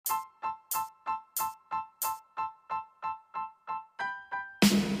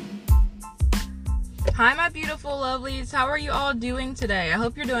Hi, my beautiful lovelies. How are you all doing today? I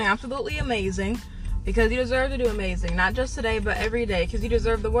hope you're doing absolutely amazing, because you deserve to do amazing. Not just today, but every day, because you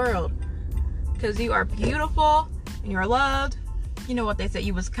deserve the world. Because you are beautiful and you're loved. You know what they say,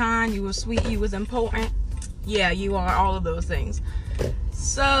 you was kind, you was sweet, you was important. Yeah, you are all of those things.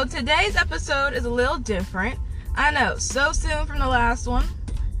 So today's episode is a little different. I know, so soon from the last one.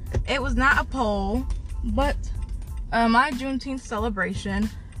 It was not a poll, but my Juneteenth celebration,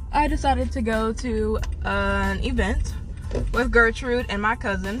 I decided to go to an event with Gertrude and my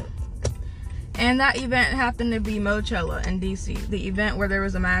cousin. And that event happened to be Moechella in DC, the event where there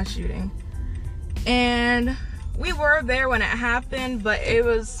was a mass shooting. And we were there when it happened, but it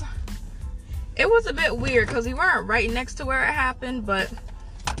was a bit weird because we weren't right next to where it happened, but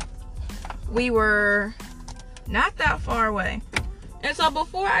we were not that far away. And so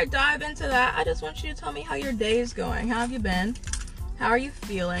before I dive into that, I just want you to tell me how your day is going. How have you been? How are you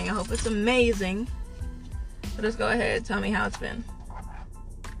feeling? I hope it's amazing. So just go ahead and tell me how it's been.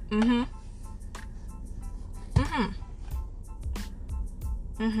 Okay.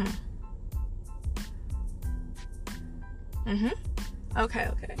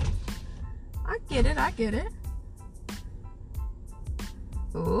 I get it.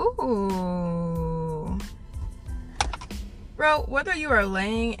 Ooh. Bro, whether you are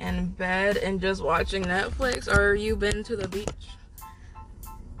laying in bed and just watching Netflix or you've been to the beach,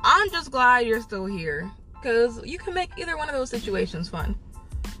 I'm just glad you're still here, because you can make either one of those situations fun.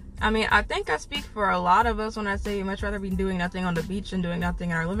 I mean, I think I speak for a lot of us when I say much rather be doing nothing on the beach than doing nothing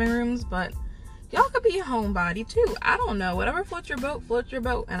in our living rooms, but y'all could be a homebody too. I don't know. Whatever floats your boat,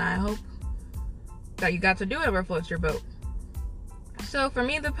 and I hope that you got to do whatever floats your boat. So for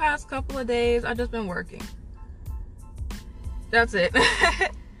me, the past couple of days, I've just been working. That's it.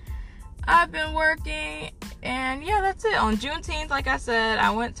 I've been working, and yeah, that's it. On Juneteenth, like I said, I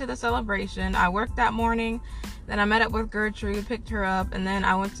went to the celebration. I worked that morning, then I met up with Gertrude, picked her up, and then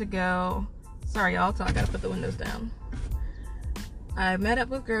I went to go... Sorry, y'all, so I gotta put the windows down. I met up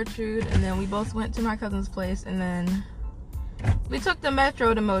with Gertrude, and then we both went to my cousin's place, and then we took the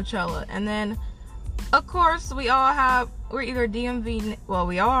metro to Moechella. And then, of course, we're either DMV... Well,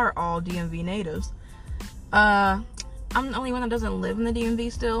 we are all DMV natives. I'm the only one that doesn't live in the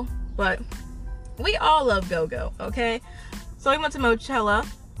DMV still, but we all love go-go, okay? So we went to Moechella,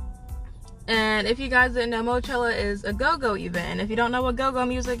 and if you guys didn't know, Moechella is a go-go event. And if you don't know what go-go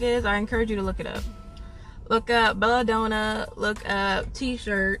music is, I encourage you to look it up. Look up Belladonna, look up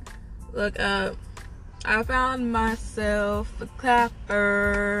T-shirt, look up I Found Myself a Clapper.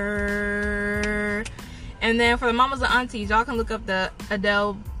 And then for the mamas and aunties, y'all can look up the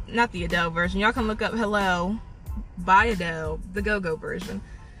Adele, not the Adele version, y'all can look up Hello by Adele, the go-go version.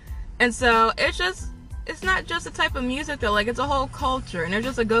 And so it's not just a type of music though, like it's a whole culture. And there's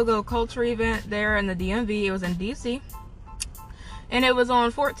just a go-go culture event there in the DMV. It was in DC, and it was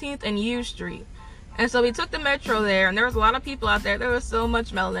on 14th and U Street. And so we took the metro there, and there was a lot of people out there. There was so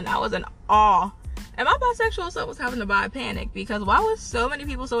much melanin. I was in awe, and my bisexual self was having to buy a panic, because why was so many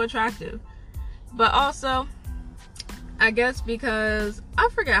people so attractive? But also, I guess because I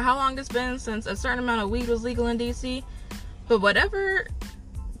forget how long it's been since a certain amount of weed was legal in DC, but whatever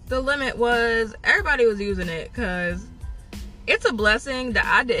the limit was, everybody was using it, because it's a blessing that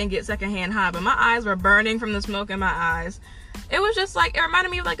I didn't get secondhand high, but my eyes were burning from the smoke in my eyes. It was just like, it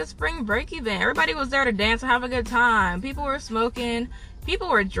reminded me of like a spring break event. Everybody was there to dance and have a good time. People were smoking, people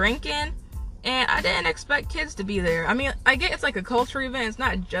were drinking, and I didn't expect kids to be there. I mean, I get it's like a culture event, it's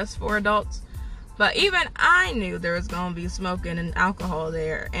not just for adults, but even I knew there was gonna be smoking and alcohol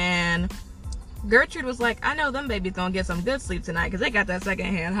there. And Gertrude was like, I know them babies gonna get some good sleep tonight, because they got that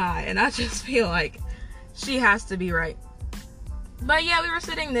secondhand high. And I just feel like she has to be right. But yeah, we were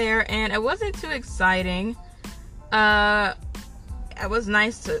sitting there, and it wasn't too exciting. It was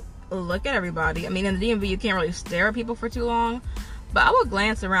nice to look at everybody. I mean, in the DMV, you can't really stare at people for too long, but I would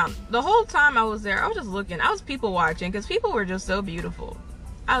glance around. The whole time I was there, I was just looking. I was people watching, because people were just so beautiful.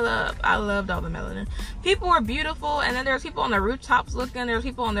 I loved all the melanin. People were beautiful, and then there's people on the rooftops looking, there's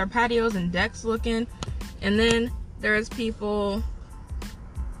people on their patios and decks looking, and then there's people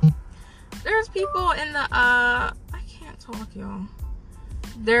in the I can't talk, y'all.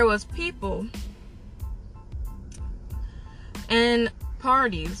 There was people in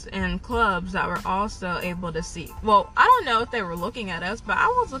parties and clubs that were also able to see. Well, I don't know if they were looking at us, but I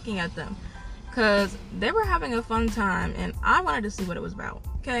was looking at them, because they were having a fun time, and I wanted to see what it was about,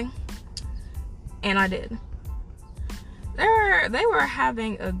 okay? And I did. They were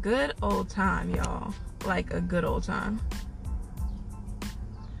having a good old time, y'all. Like a good old time.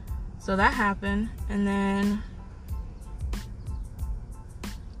 So that happened, and then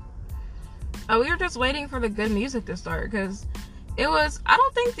we were just waiting for the good music to start, because it was, I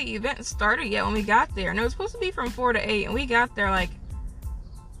don't think the event started yet when we got there, and it was supposed to be from 4 to 8, and we got there like,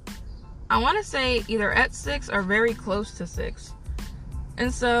 I want to say either at 6 or very close to 6.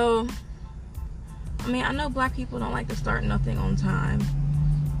 And so, I mean, I know black people don't like to start nothing on time,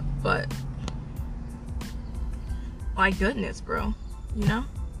 but my goodness, bro, you know,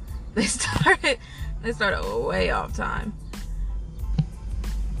 they started way off time.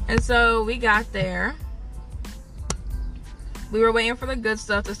 And so we got there. We were waiting for the good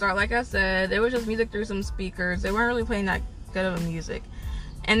stuff to start. Like I said, there was just music through some speakers. They weren't really playing that good of a music.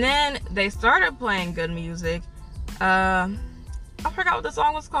 And then they started playing good music. I forgot what the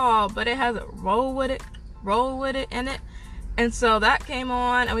song was called, but it has Roll With It in it. And so that came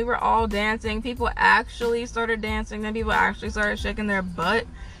on, and we were all dancing. People actually started dancing. Then people actually started shaking their butt.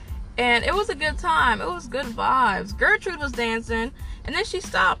 And it was a good time. It was good vibes. Gertrude was dancing, and then she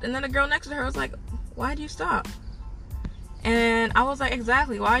stopped. And then the girl next to her was like, "Why do you stop?" And I was like,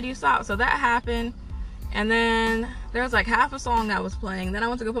 "Exactly, why do you stop?" So that happened. And then there was like half a song that was playing. Then I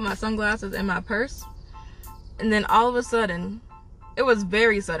went to go put my sunglasses in my purse. And then all of a sudden, it was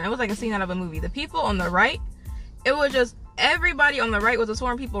very sudden. It was like a scene out of a movie. The people on the right, it was just, everybody on the right was a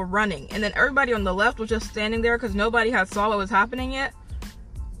swarm of people running. And then everybody on the left was just standing there because nobody had saw what was happening yet.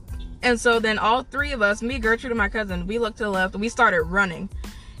 And so then all three of us, me, Gertrude, and my cousin, we looked to the left and we started running.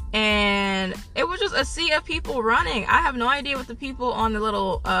 And it was just a sea of people running. I have no idea what the people on the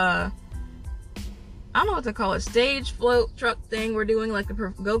little, I don't know what to call it, stage float truck thing were doing, like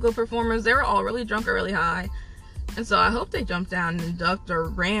the go-go performers. They were all really drunk or really high. And so I hope they jumped down and ducked or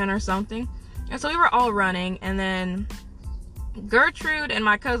ran or something. And so we were all running. And then Gertrude and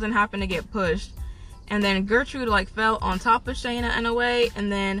my cousin happened to get pushed. And then Gertrude like fell on top of Shayna in a way.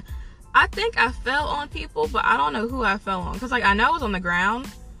 And then I think I fell on people, but I don't know who I fell on. Because like I know I was on the ground,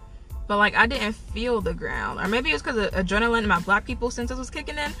 but like I didn't feel the ground. Or maybe it's because of adrenaline and my black people senses was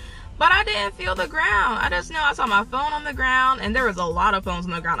kicking in. But I didn't feel the ground. I just know I saw my phone on the ground, and there was a lot of phones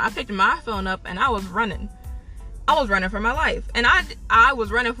on the ground. I picked my phone up and I was running. I was running for my life. And I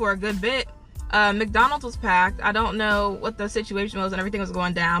was running for a good bit. McDonald's was packed. I don't know what the situation was and everything was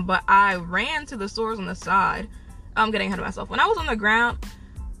going down, but I ran to the stores on the side. I'm getting ahead of myself. When I was on the ground,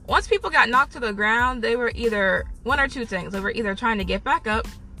 once people got knocked to the ground, they were either one or two things. They were either trying to get back up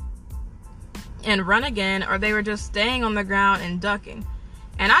and run again, or they were just staying on the ground and ducking.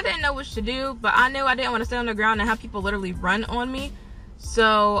 And I didn't know what to do, but I knew I didn't want to stay on the ground and have people literally run on me.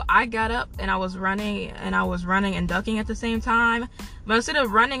 So I got up and I was running and ducking at the same time. But instead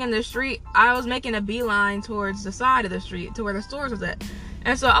of running in the street, I was making a beeline towards the side of the street to where the stores was at.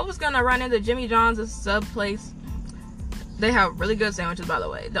 And so I was going to run into Jimmy John's sub place. They have really good sandwiches, by the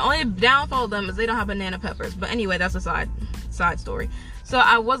way. The only downfall of them is they don't have banana peppers. But anyway, that's a side story. So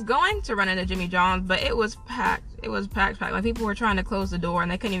I was going to run into Jimmy John's, but it was packed. It was packed. Like people were trying to close the door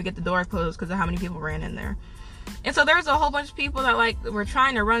and they couldn't even get the door closed because of how many people ran in there. And so there was a whole bunch of people that like were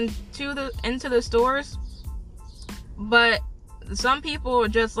trying to run into the stores, but some people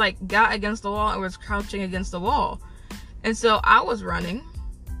just like got against the wall and was crouching against the wall. And so I was running,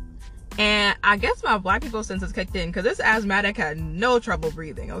 and I guess my black people senses kicked in because this asthmatic had no trouble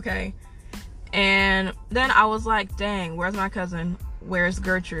breathing, okay? And then I was like, dang, where's my cousin? Where's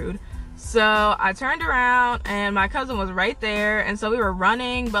Gertrude? So I turned around and my cousin was right there. And so we were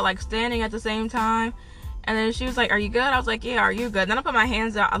running, but like standing at the same time. And then she was like, "Are you good?" I was like, "Yeah, are you good?" And then I put my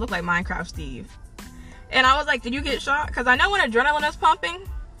hands out. I look like Minecraft Steve. And I was like, "Did you get shot?" Because I know when adrenaline is pumping,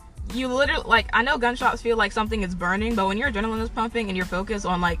 you literally, like, I know gunshots feel like something is burning, but when your adrenaline is pumping and you're focused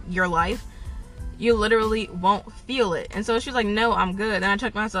on like your life, you literally won't feel it. And so she was like, "No, I'm good." Then I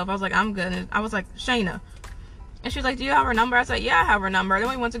checked myself. I was like, "I'm good." And I was like, "Shayna." And she was like, "Do you have her number?" I said, "Yeah, I have her number."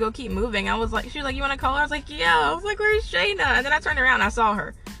 Then we went to go keep moving. I was like, she was like, "You want to call her?" I was like, "Yeah." I was like, "Where's Shayna?" And then I turned around and I saw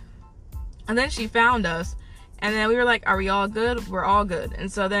her. And then she found us. And then we were like, "Are we all good?" We're all good. And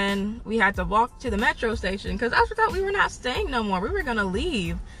so then we had to walk to the metro station because after that we were not staying no more. We were going to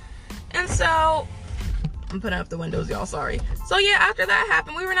leave. And so I'm putting up the windows, y'all, sorry. So yeah, after that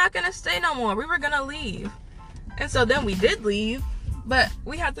happened, we were not going to stay no more. We were going to leave. And so then we did leave, but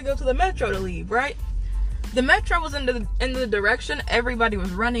we had to go to the metro to leave, right? The metro was in the direction everybody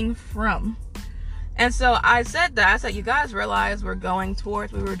was running from. And so I said that. I said, "You guys realize we're going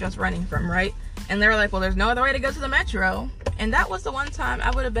towards we were just running from, right?" And they were like, "Well, there's no other way to go to the metro." And that was the one time I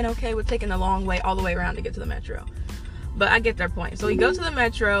would have been okay with taking the long way all the way around to get to the metro. But I get their point. So we go to the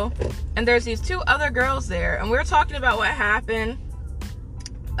metro, and there's these two other girls there, and we're talking about what happened.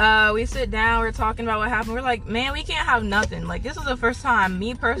 We sit down, we're talking about what happened. We're like, "Man, we can't have nothing. Like, this is the first time,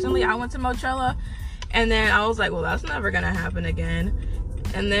 me personally, I went to Moechella." And then I was like, "Well, that's never gonna happen again."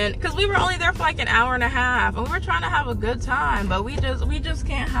 And then, because we were only there for like an hour and a half, and we were trying to have a good time, but we just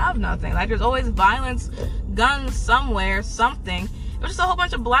can't have nothing. Like, there's always violence, guns somewhere, something. It was just a whole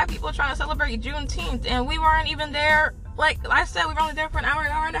bunch of black people trying to celebrate Juneteenth, and we weren't even there. Like I said, we were only there for an hour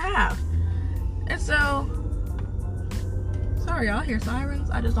and a half. And so, sorry, y'all hear sirens?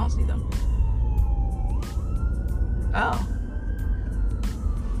 I just don't see them. Oh.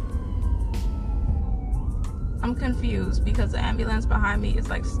 I'm confused because the ambulance behind me is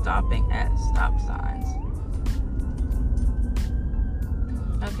like stopping at stop signs.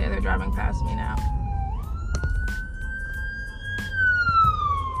 Okay, they're driving past me now.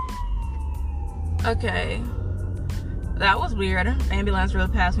 Okay. That was weird. The ambulance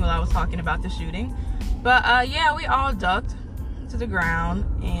rode past me while I was talking about the shooting. But yeah, we all ducked to the ground,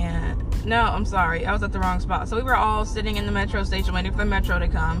 and no, I'm sorry, I was at the wrong spot. So we were all sitting in the metro station waiting for the metro to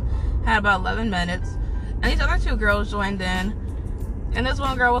come. Had about 11 minutes. And these other two girls joined in. And this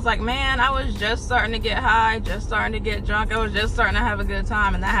one girl was like, man, I was just starting to get high, just starting to get drunk. I was just starting to have a good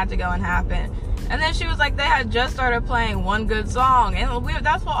time, and that had to go and happen. And then she was like, they had just started playing one good song. And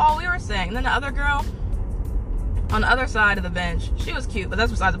that's what all we were saying. And then the other girl on the other side of the bench, she was cute, but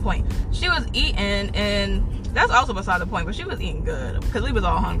that's beside the point. She was eating, and that's also beside the point, but she was eating good because we was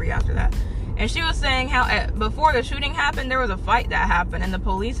all hungry after that. And she was saying how before the shooting happened, there was a fight that happened, and the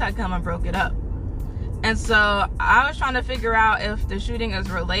police had come and broke it up. And so I was trying to figure out if the shooting is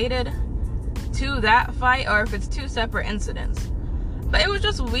related to that fight or if it's two separate incidents. But it was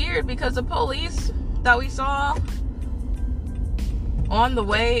just weird because the police that we saw on the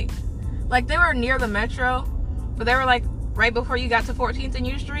way, like, they were near the metro, but they were like right before you got to 14th and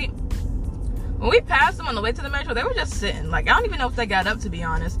U Street. When we passed them on the way to the metro, they were just sitting. Like, I don't even know if they got up, to be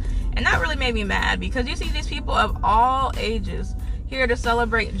honest. And that really made me mad because you see these people of all ages here to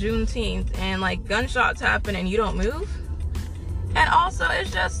celebrate Juneteenth, and like gunshots happen and you don't move. And also,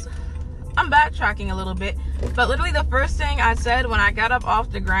 it's just, I'm backtracking a little bit, but literally the first thing I said when I got up off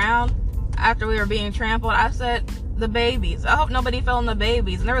the ground after we were being trampled, I said, the babies. I hope nobody fell on the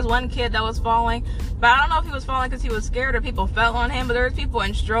babies. And there was one kid that was falling, but I don't know if he was falling because he was scared or people fell on him, but there was people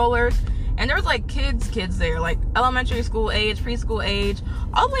in strollers, and there was like kids there, like elementary school age, preschool age,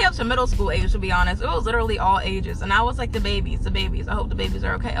 all the way up to middle school age, to be honest. It was literally all ages. And I was like, the babies. I hope the babies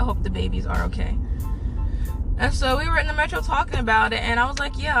are okay. I hope the babies are okay. And so we were in the metro talking about it, and I was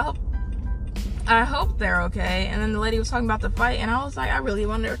like, yeah, I hope they're okay. And then the lady was talking about the fight, and I was like, I really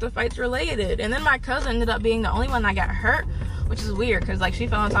wonder if the fight's related. And then my cousin ended up being the only one that got hurt, which is weird because like she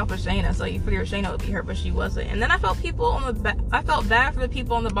fell on top of Shayna, so you figure Shayna would be hurt, but she wasn't. And then I felt I felt bad for the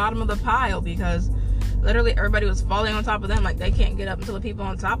people on the bottom of the pile because literally everybody was falling on top of them. Like, they can't get up until the people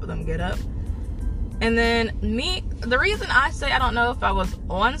on top of them get up. And then the reason I say I don't know if I was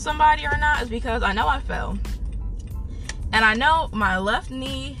on somebody or not is because I know I fell. And I know my left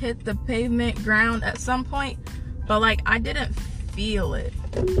knee hit the pavement ground at some point, but like, I didn't feel it.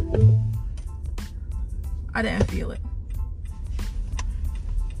 I didn't feel it.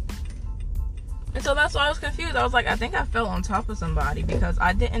 And so that's why I was confused. I was like, I think I fell on top of somebody because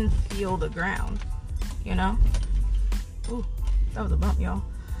I didn't feel the ground, you know? Ooh, that was a bump, y'all.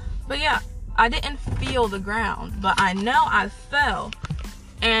 But yeah, I didn't feel the ground, but I know I fell.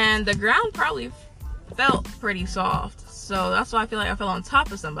 And the ground probably felt pretty soft. So that's why I feel like I fell on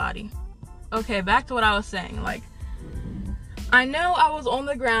top of somebody. Okay, back to what I was saying. Like, I know I was on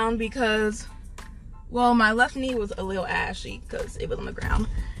the ground because, well, my left knee was a little ashy because it was on the ground.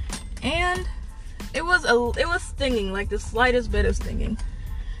 And it was stinging, like the slightest bit of stinging.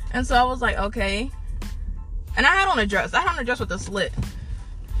 And so I was like, okay. And I had on a dress. I had on a dress with a slit.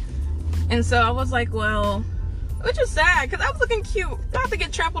 And so I was like, well, which is sad because I was looking cute. I have to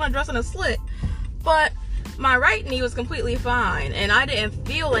get trampled on a dress and a slit. But my right knee was completely fine, and I didn't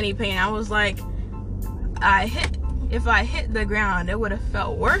feel any pain. I was like, if I hit the ground, it would have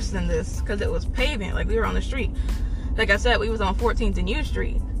felt worse than this because it was pavement. Like, we were on the street. Like I said, we was on 14th and U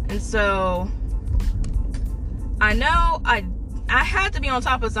Street. And so I know I had to be on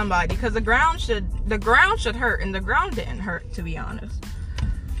top of somebody because the ground should hurt, and the ground didn't hurt, to be honest.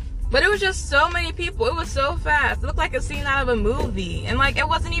 But it was just so many people. It was so fast. It looked like a scene out of a movie. And like, it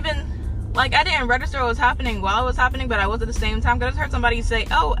wasn't even like, I didn't register what was happening while it was happening, but I was at the same time. I just heard somebody say,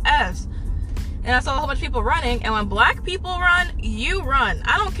 oh, S. And I saw a whole bunch of people running. And when black people run, you run.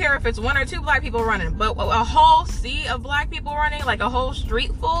 I don't care if it's one or two black people running, but a whole sea of black people running, like a whole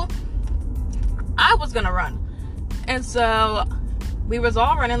street full, I was gonna run. And so we was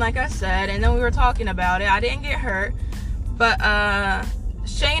all running, like I said, and then we were talking about it. I didn't get hurt, but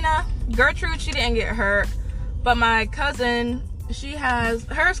Shayna, Gertrude, she didn't get hurt, but my cousin,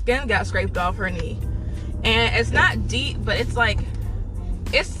 her skin got scraped off her knee, and it's not deep, but it's like,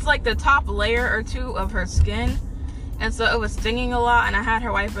 it's like the top layer or two of her skin, and so it was stinging a lot, and I had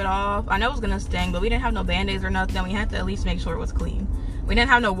her wipe it off. I know it was gonna sting, but we didn't have no band-aids or nothing. We had to at least make sure it was clean. We didn't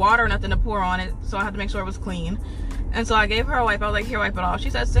have no water or nothing to pour on it, so I had to make sure it was clean. And so I gave her a wipe. I was like, here, wipe it off. She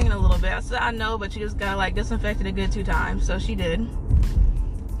said stinging a little bit. I said, I know, but you just gotta like disinfect it a good 2 times. So she did.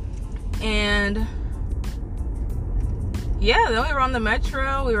 And yeah, then we were on the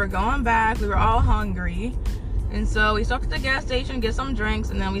metro. We were going back. We were all hungry. And so we stopped at the gas station, get some drinks,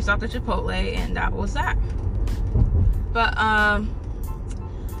 and then we stopped at Chipotle, and that was that. But I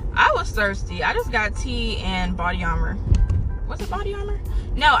was thirsty. I just got tea and Body Armor. Was it Body Armor?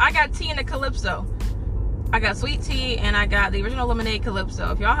 No, I got tea and a Calypso. I got sweet tea and I got the original lemonade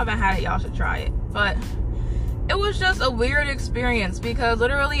Calypso. If y'all haven't had it, y'all should try it. But it was just a weird experience because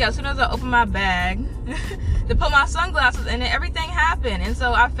literally as soon as I opened my bag to put my sunglasses in it, everything happened. And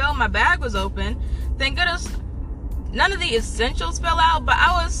so I felt my bag was open. Thank goodness none of the essentials fell out, but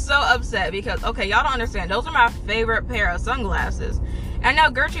I was so upset because, okay, y'all don't understand. Those are my favorite pair of sunglasses. And now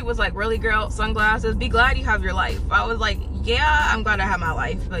Gertrude was like, really, girl, sunglasses? Be glad you have your life. I was like, yeah, I'm glad I have my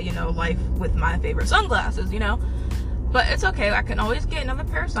life, but you know, life with my favorite sunglasses, you know. But it's okay, I can always get another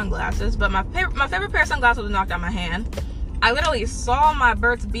pair of sunglasses. But my favorite pair of sunglasses was knocked out of my hand. I literally saw my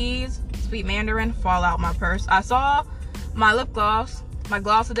Burt's Bees Sweet Mandarin fall out my purse. I saw my lip gloss, my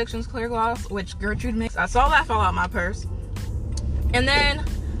Gloss Addictions Clear Gloss, which Gertrude makes. I saw that fall out my purse. And then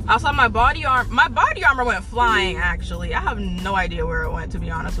I saw my body armor. My body armor went flying, actually. I have no idea where it went, to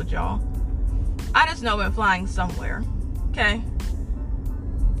be honest with y'all. I just know it went flying somewhere. Okay.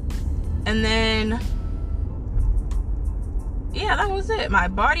 And then, yeah, that was it. My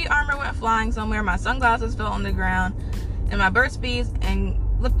body armor went flying somewhere. My sunglasses fell on the ground. And my Burt's Bees and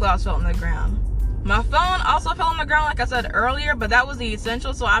lip gloss fell on the ground. My phone also fell on the ground, like I said earlier, but that was the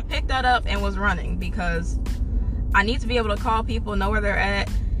essential. So I picked that up and was running because I need to be able to call people, know where they're at.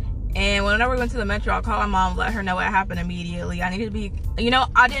 And whenever we went to the metro, I called my mom, let her know what happened immediately. I needed to be, you know,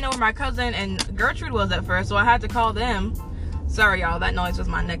 I didn't know where my cousin and Gertrude was at first, so I had to call them. Sorry, y'all, that noise was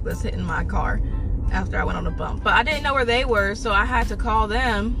my necklace hitting my car after I went on the bump. But I didn't know where they were, so I had to call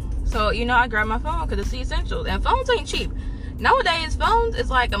them. So, you know, I grabbed my phone because it's the essentials. And phones ain't cheap. Nowadays, phones is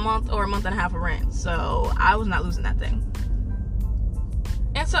like a month or a month and a half of rent. So, I was not losing that thing.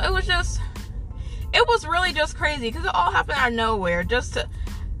 And so, it was really just crazy because it all happened out of nowhere.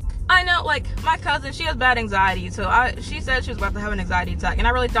 I know, like, my cousin, she has bad anxiety, so she said she was about to have an anxiety attack, and I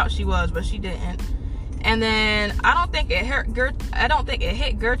really thought she was, but she didn't. And then I don't think it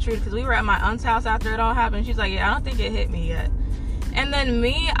hit Gertrude because we were at my aunt's house after it all happened. She's like, yeah, I don't think it hit me yet. And then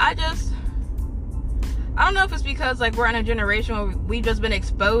me, I don't know if it's because like we're in a generation where we've just been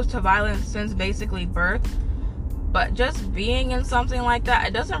exposed to violence since basically birth, but just being in something like that,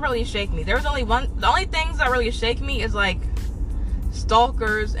 it doesn't really shake me. The only things that really shake me is like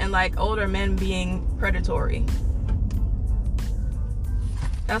stalkers and like older men being predatory.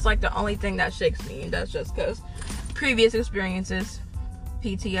 That's like the only thing that shakes me, and that's just because previous experiences,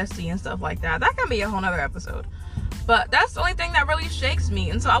 PTSD and stuff like that. That can be a whole nother episode, but that's the only thing that really shakes me.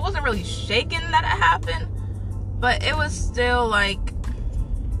 And so I wasn't really shaken that it happened, but it was still like,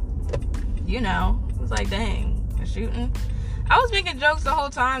 you know, it was like, dang, a shooting. I was making jokes the whole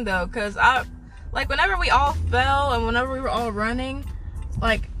time though, because like whenever we all fell and whenever we were all running,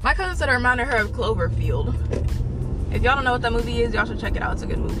 like my cousin said it reminded her of Cloverfield. If y'all don't know what that movie is, y'all should check it out. It's a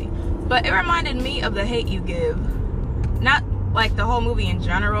good movie. But it reminded me of The Hate U Give. Not like the whole movie in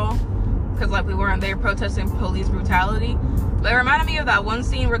general, because like we weren't there protesting police brutality, but it reminded me of that one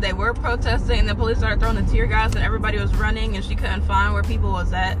scene where they were protesting and the police started throwing the tear gas and everybody was running and she couldn't find where people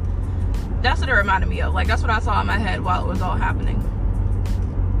was at. That's what it reminded me of. Like that's what I saw in my head while it was all happening.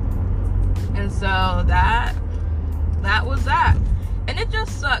 And so that was that. And it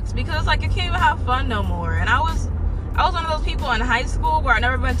just sucks because like you can't even have fun no more. And I was one of those people in high school where I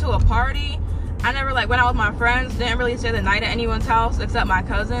never been to a party. I never like went out with my friends, didn't really stay the night at anyone's house except my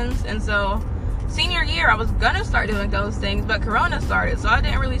cousins. And so senior year I was gonna start doing those things, but Corona started, so I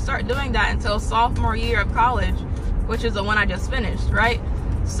didn't really start doing that until sophomore year of college, which is the one I just finished, right?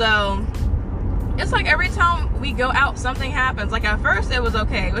 So it's like every time we go out something happens. Like at first it was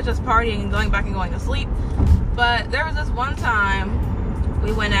okay, it was just partying and going back and going to sleep. But there was this one time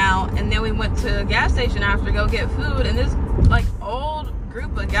we went out and then we went to a gas station after to go get food, and this like old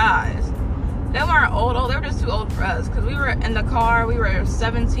group of guys, they weren't old, they were just too old for us because we were in the car, we were ages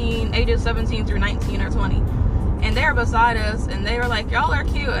 17 through 19 or 20, and they were beside us and they were like, y'all are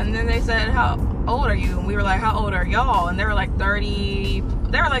cute. And then they said, how old are you? And we were like, how old are y'all? And they were like 30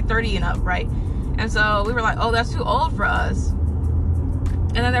 and up, right? And so we were like, oh, that's too old for us.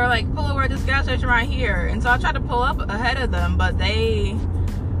 And then they were like, pull over at this gas station right here. And so I tried to pull up ahead of them, but they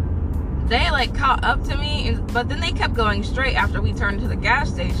they like caught up to me, but then they kept going straight after we turned to the gas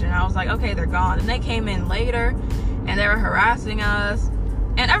station. I was like, okay, they're gone. And they came in later and they were harassing us.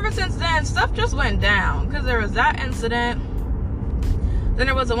 And ever since then, stuff just went down, because there was that incident. Then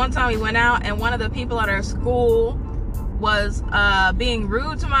there was the one time we went out and one of the people at our school was being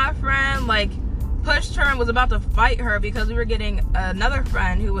rude to my friend, like pushed her and was about to fight her because we were getting another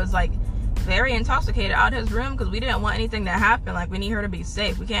friend who was like very intoxicated out of his room, because we didn't want anything to happen. Like, we need her to be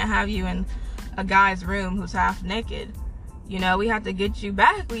safe. We can't have you in a guy's room who's half naked. You know, we have to get you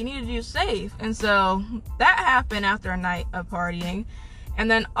back. We needed you safe. And so that happened after a night of partying.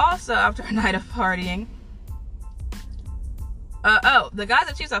 And then also after a night of partying, the guys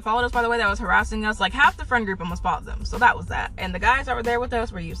that used to follow us, by the way, that was harassing us, like half the friend group almost fought them. So that was that. And the guys that were there with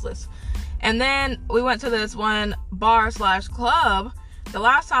us were useless. And then we went to this one bar/club. The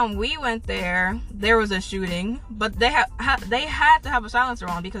last time we went there was a shooting, but they had to have a silencer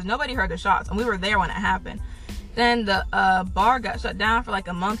on because nobody heard the shots, and we were there when it happened. Then the bar got shut down for like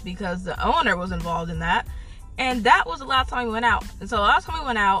a month because the owner was involved in that. And that was the last time we went out. And so the last time we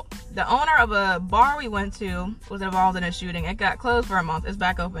went out, the owner of a bar we went to was involved in a shooting. It got closed for a month. It's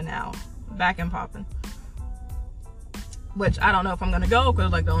back open now. Back and popping. Which I don't know if I'm going to go,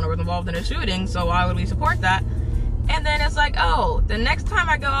 because like the owner was involved in a shooting, so why would we support that? And then it's like, oh, the next time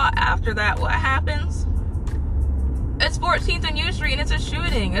I go out after that, what happens? It's 14th and U Street and it's a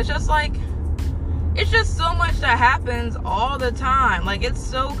shooting. It's just like, it's just so much that happens all the time. Like, it's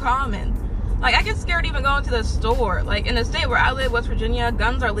so common. Like, I get scared even going to the store. Like, in the state where I live, West Virginia,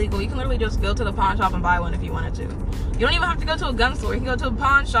 guns are legal. You can literally just go to the pawn shop and buy one if you wanted to. You don't even have to go to a gun store. You can go to a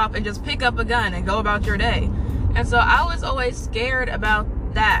pawn shop and just pick up a gun and go about your day. And so I was always scared about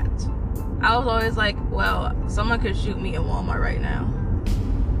that. I was always like, well, someone could shoot me in Walmart right now.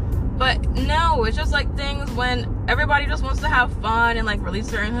 But no, it's just like things when everybody just wants to have fun and like release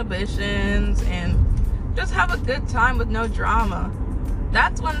their inhibitions and just have a good time with no drama.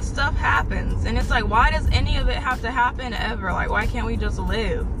 That's when stuff happens. And it's like, why does any of it have to happen ever? Like, why can't we just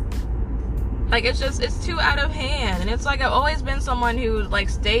live? Like, it's too out of hand. And it's like, I've always been someone who like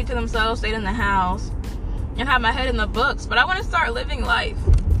stayed to themselves, stayed in the house, and had my head in the books. But I want to start living life.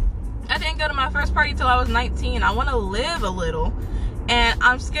 I didn't go to my first party till I was 19. I want to live a little. And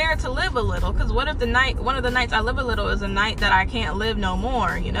I'm scared to live a little, because what if one of the nights I live a little is a night that I can't live no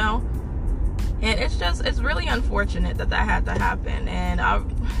more, you know? And it's really unfortunate that had to happen. And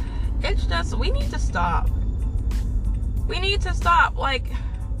we need to stop. We need to stop, like,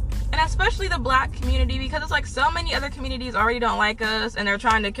 and especially the black community, because it's like so many other communities already don't like us, and they're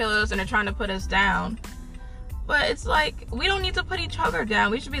trying to kill us, and they're trying to put us down. But it's like, we don't need to put each other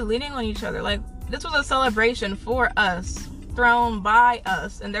down. We should be leaning on each other. Like, this was a celebration for us, thrown by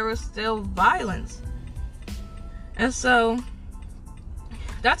us, and there was still violence. And so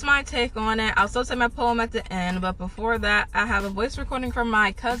that's my take on it. I'll still say my poem at the end, but before that, I have a voice recording from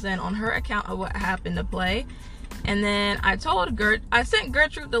my cousin on her account of what happened to play. And then I sent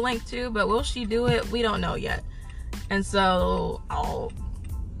Gertrude the link too, but will she do it? We don't know yet. And so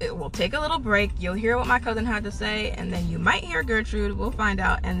it will take a little break. You'll hear what my cousin had to say, and then you might hear Gertrude. We'll find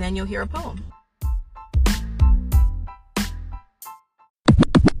out, and then you'll hear a poem.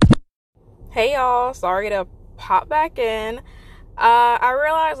 Hey y'all, sorry to pop back in. I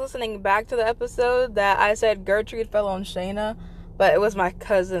realized listening back to the episode that I said Gertrude fell on Shayna, but it was my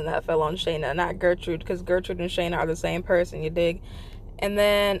cousin that fell on Shayna, not Gertrude, because Gertrude and Shayna are the same person, you dig? And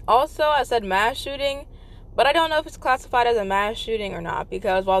then also I said mass shooting, but I don't know if it's classified as a mass shooting or not,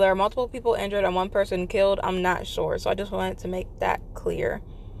 because while there are multiple people injured and one person killed, I'm not sure. So I just wanted to make that clear.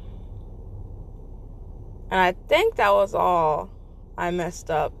 And I think that was all I messed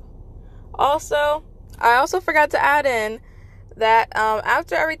up. Also, I also forgot to add in that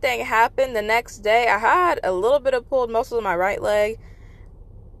after everything happened the next day, I had a little bit of pulled muscles in my right leg.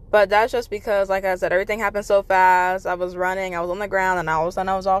 But that's just because, like I said, everything happened so fast. I was running, I was on the ground, and all of a sudden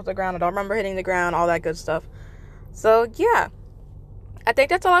I was off the ground. I don't remember hitting the ground, all that good stuff. So, yeah. I think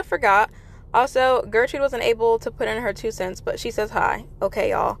that's all I forgot. Also, Gertrude wasn't able to put in her 2 cents, but she says hi.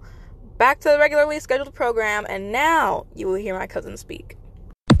 Okay, y'all. Back to the regularly scheduled program, and now you will hear my cousin speak.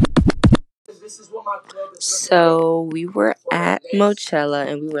 So we were at Moechella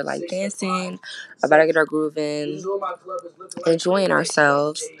and we were like dancing, about to get our groove in, enjoying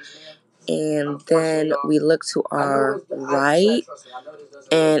ourselves. And then we looked to our right,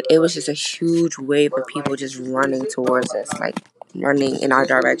 and it was just a huge wave of people just running towards us, like running in our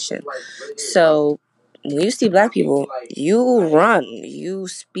direction. So when you see black people, you run, you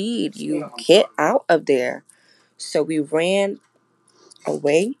speed, you get out of there. So we ran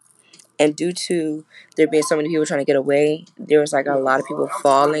away. And due to there being so many people trying to get away, there was like a lot of people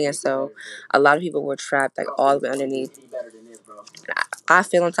falling, and so a lot of people were trapped like all the way underneath. I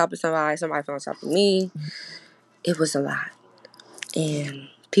fell on top of somebody fell on top of me. It was a lot. And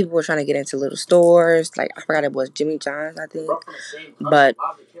people were trying to get into little stores. Like, I forgot, it was Jimmy John's, I think. But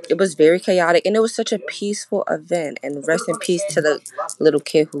it was very chaotic. And it was such a peaceful event. And rest in peace to the little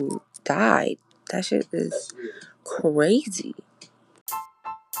kid who died. That shit is crazy.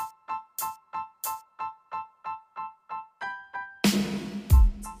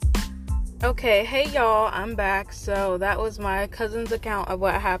 Okay, hey y'all, I'm back. So that was my cousin's account of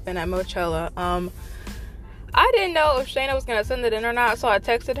what happened at Moechella. I didn't know if Shayna was gonna send it in or not, so I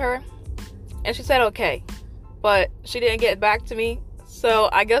texted her, and she said okay, but she didn't get back to me. So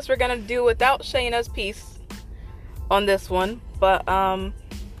I guess we're gonna do without Shayna's piece on this one. But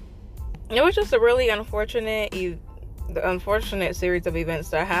it was just a really unfortunate series of events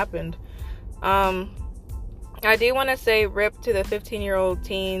that happened. I do want to say rip to the 15-year-old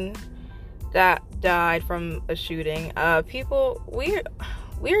teen that died from a shooting. People,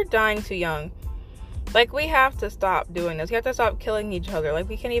 we're dying too young. Like, we have to stop doing this. We have to stop killing each other. Like,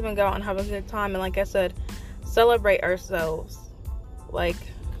 we can't even go out and have a good time. And like I said, celebrate ourselves. Like,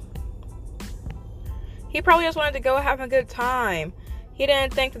 he probably just wanted to go have a good time. He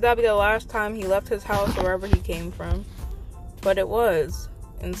didn't think that that'd be the last time he left his house or wherever he came from. But it was.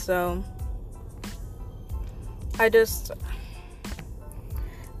 And so, I don't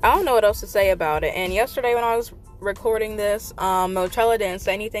know what else to say about it. And yesterday when I was recording this, Moechella didn't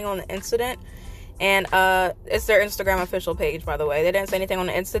say anything on the incident. And it's their Instagram official page, by the way. They didn't say anything on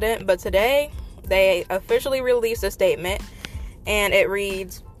the incident. But today, they officially released a statement. And it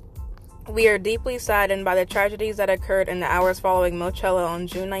reads, "We are deeply saddened by the tragedies that occurred in the hours following Moechella on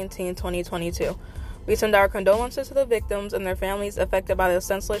June 19, 2022. We send our condolences to the victims and their families affected by this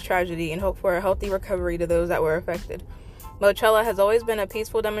senseless tragedy and hope for a healthy recovery to those that were affected. Moechella has always been a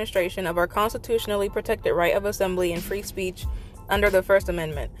peaceful demonstration of our constitutionally protected right of assembly and free speech under the First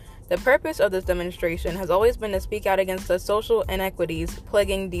Amendment. The purpose of this demonstration has always been to speak out against the social inequities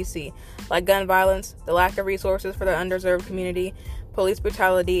plaguing D.C., like gun violence, the lack of resources for the underserved community, police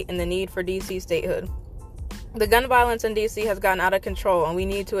brutality, and the need for D.C. statehood. The gun violence in D.C. has gotten out of control, and we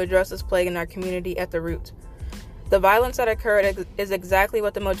need to address this plague in our community at the root. The violence that occurred is exactly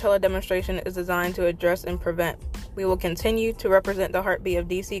what the Moechella demonstration is designed to address and prevent. We will continue to represent the heartbeat of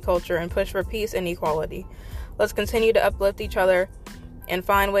DC culture and push for peace and equality. Let's continue to uplift each other and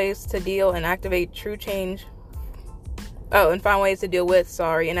find ways to deal and activate true change. And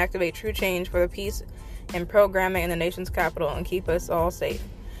activate true change for the peace and programming in the nation's capital and keep us all safe.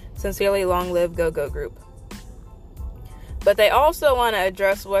 Sincerely, long live Go-Go Group." But they also want to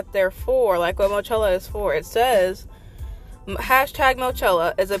address what they're for, like what Moechella is for. It says,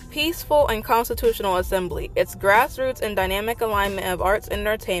 #Moechella is a peaceful and constitutional assembly. Its grassroots and dynamic alignment of arts and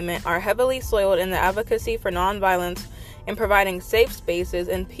entertainment are heavily soiled in the advocacy for nonviolence and providing safe spaces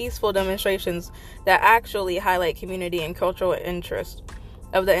and peaceful demonstrations that actually highlight community and cultural interest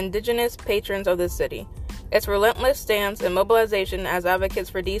of the indigenous patrons of the city. Its relentless stance and mobilization as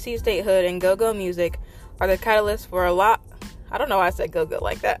advocates for DC statehood and go-go music are the catalyst for a lot. I don't know why I said go-go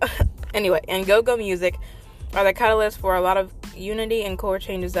like that. Anyway, and go-go music are the catalyst for a lot of unity and core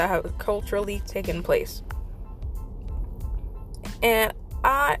changes that have culturally taken place. And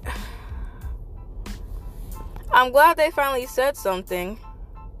I'm glad they finally said something,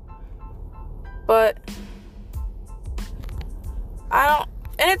 but and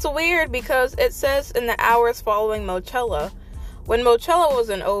it's weird because it says in the hours following Moechella. When Moechella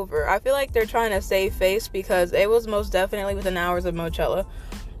wasn't over, I feel like they're trying to save face because it was most definitely within hours of Moechella.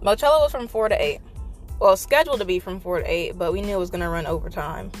 Moechella was from 4 to 8. Well, scheduled to be from 4 to 8, but we knew it was going to run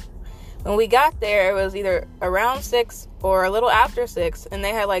overtime. When we got there, it was either around 6 or a little after 6, and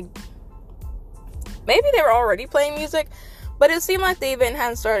they had maybe they were already playing music, but it seemed like the event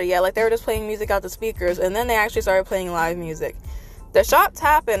hadn't started yet. Like, they were just playing music out the speakers, and then they actually started playing live music. The shots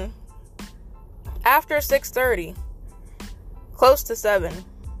happened after 6:30. Close to 7.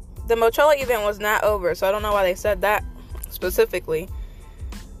 The Moechella event was not over, so I don't know why they said that specifically.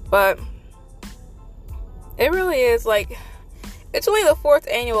 But it really is it's only the 4th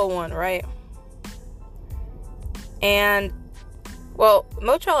annual one, right? And, well,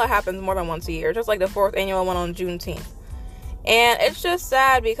 Moechella happens more than once a year, just like the 4th annual one on Juneteenth. And it's just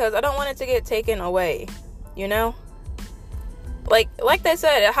sad because I don't want it to get taken away, you know? Like they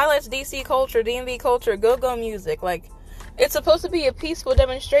said, it highlights DC culture, DMV culture, go-go music, it's supposed to be a peaceful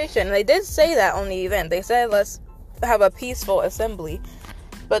demonstration. And they did say that on the event. They said, let's have a peaceful assembly.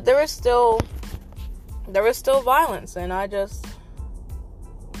 But there was still violence. And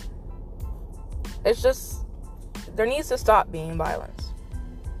It's just, there needs to stop being violence.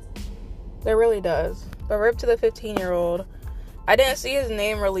 There really does. But rip to the 15-year-old. I didn't see his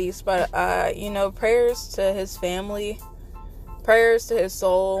name released, but, prayers to his family, prayers to his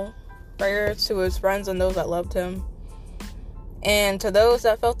soul, prayers to his friends and those that loved him, and to those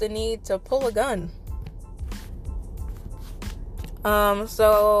that felt the need to pull a gun.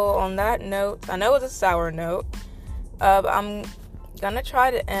 So on that note, I know it's a sour note, but I'm gonna try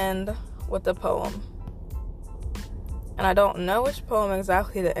to end with a poem. And I don't know which poem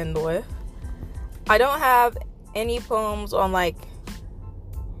exactly to end with. I don't have any poems on, like,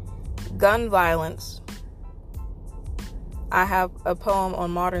 gun violence. I have a poem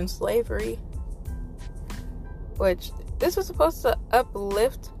on modern slavery, which this was supposed to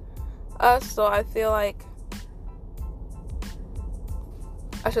uplift us, so I feel like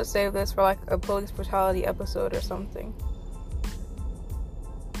I should save this for, like, a police brutality episode or something.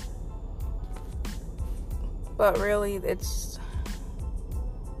 But really, it's...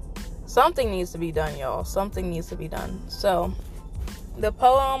 something needs to be done, y'all. Something needs to be done. So, the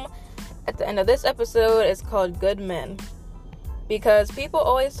poem at the end of this episode is called Good Men. Because people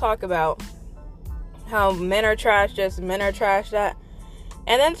always talk about how men are trash this, men are trash that.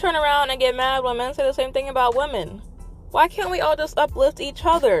 And then turn around and get mad when men say the same thing about women. Why can't we all just uplift each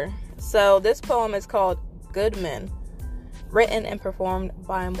other? So, this poem is called Good Men. Written and performed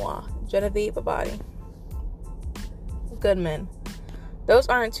by moi, Genevieve Babadi. Good men. Those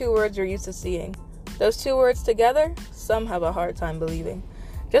aren't two words you're used to seeing. Those two words together, some have a hard time believing.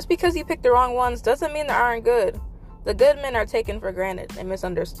 Just because you picked the wrong ones doesn't mean they aren't good. The good men are taken for granted and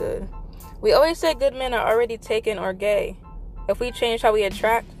misunderstood. We always say good men are already taken or gay. If we change how we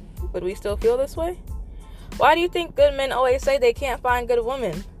attract, would we still feel this way? Why do you think good men always say they can't find good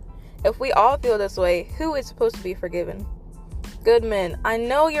women? If we all feel this way, who is supposed to be forgiven? Good men, I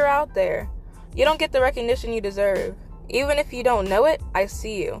know you're out there. You don't get the recognition you deserve. Even if you don't know it, I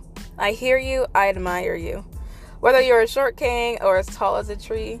see you. I hear you, I admire you. Whether you're a short king or as tall as a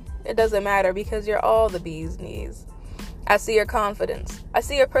tree, it doesn't matter because you're all the bee's knees. I see your confidence. I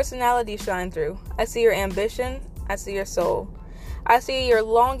see your personality shine through. I see your ambition. I see your soul. I see your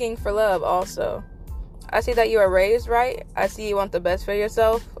longing for love also. I see that you are raised right. I see you want the best for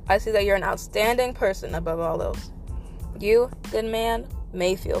yourself. I see that you're an outstanding person above all else. You, good man,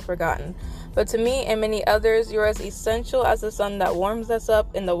 may feel forgotten. But to me and many others, you're as essential as the sun that warms us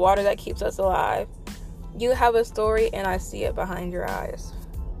up and the water that keeps us alive. You have a story, and I see it behind your eyes.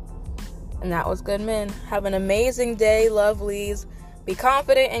 And that was Good Men. Have an amazing day, lovelies. Be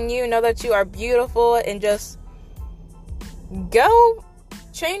confident in you. Know that you are beautiful, and just go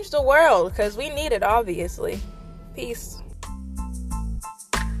change the world, because we need it, obviously. Peace.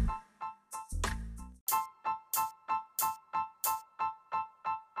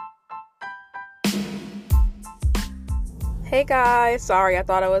 Hey guys, sorry, I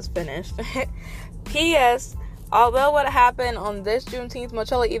thought I was finished. P.S. Although what happened on this Juneteenth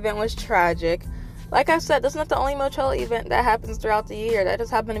Moechella event was tragic, like I said, this is not the only Moechella event that happens throughout the year. That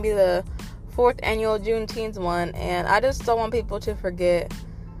just happened to be the 4th annual Juneteenth one, and I just don't want people to forget,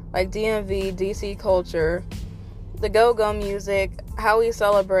 like, DMV, DC culture, the go-go music, how we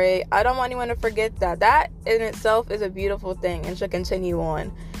celebrate. I don't want anyone to forget that. That in itself is a beautiful thing and should continue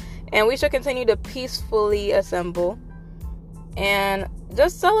on. And we should continue to peacefully assemble and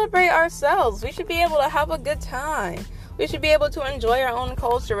just celebrate ourselves. We should be able to have a good time. We should be able to enjoy our own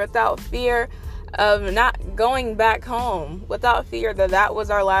culture without fear of not going back home, without fear that that was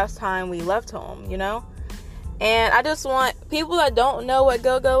our last time we left home, you know? And I just want people that don't know what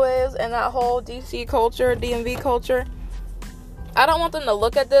go-go is and that whole DC culture, DMV culture, I don't want them to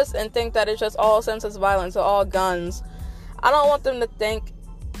look at this and think that it's just all senseless violence or all guns. I don't want them to think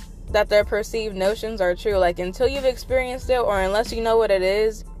that their perceived notions are true. Like, until you've experienced it, or unless you know what it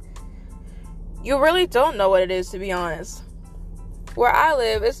is, you really don't know what it is, to be honest. Where I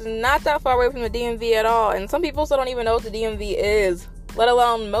live, it's not that far away from the DMV at all, and some people still don't even know what the DMV is, let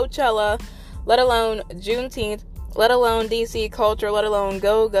alone Moechella, let alone Juneteenth, let alone DC culture, let alone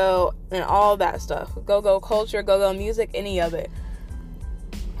go-go, and all that stuff. Go-go culture, go-go music, any of it.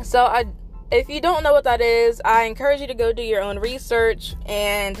 So, if you don't know what that is, I encourage you to go do your own research,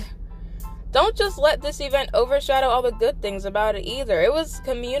 and don't just let this event overshadow all the good things about it either. It was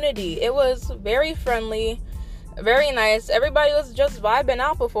community. It was very friendly, very nice. Everybody was just vibing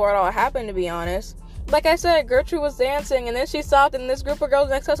out before it all happened, to be honest. Like I said, Gertrude was dancing, and then she stopped, and this group of girls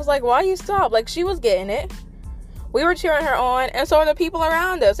next to us was like, why you stop? Like, she was getting it. We were cheering her on, and so were the people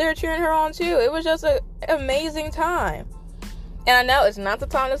around us. They were cheering her on, too. It was just an amazing time. And I know it's not the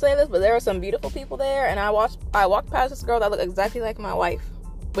time to say this, but there were some beautiful people there, and I walked past this girl that looked exactly like my wife,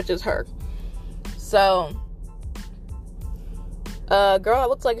 which is her. So, a girl that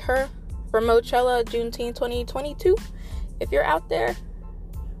looks like her from Moechella, Juneteenth 2022. If you're out there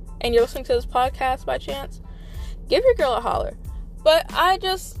and you're listening to this podcast by chance, give your girl a holler. But I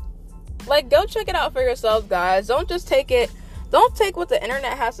just, go check it out for yourselves, guys. Don't take what the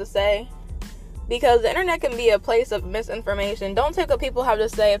internet has to say, because the internet can be a place of misinformation. Don't take what people have to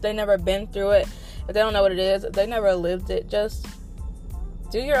say if they've never been through it, if they don't know what it is, if they never lived it. Just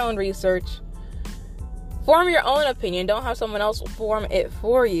do your own research. Form your own opinion. Don't have someone else form it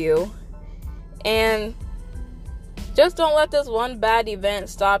for you. And just don't let this one bad event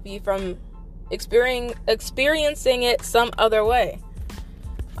stop you from experiencing it some other way.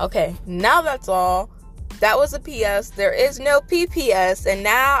 Okay, now that's all. That was a PS. There is no PPS. And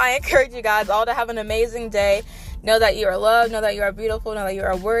now I encourage you guys all to have an amazing day. Know that you are loved. Know that you are beautiful. Know that you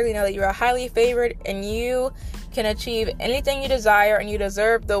are worthy. Know that you are highly favored. And you can achieve anything you desire. And you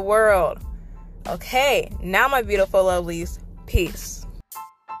deserve the world. Okay, now my beautiful lovelies. Peace.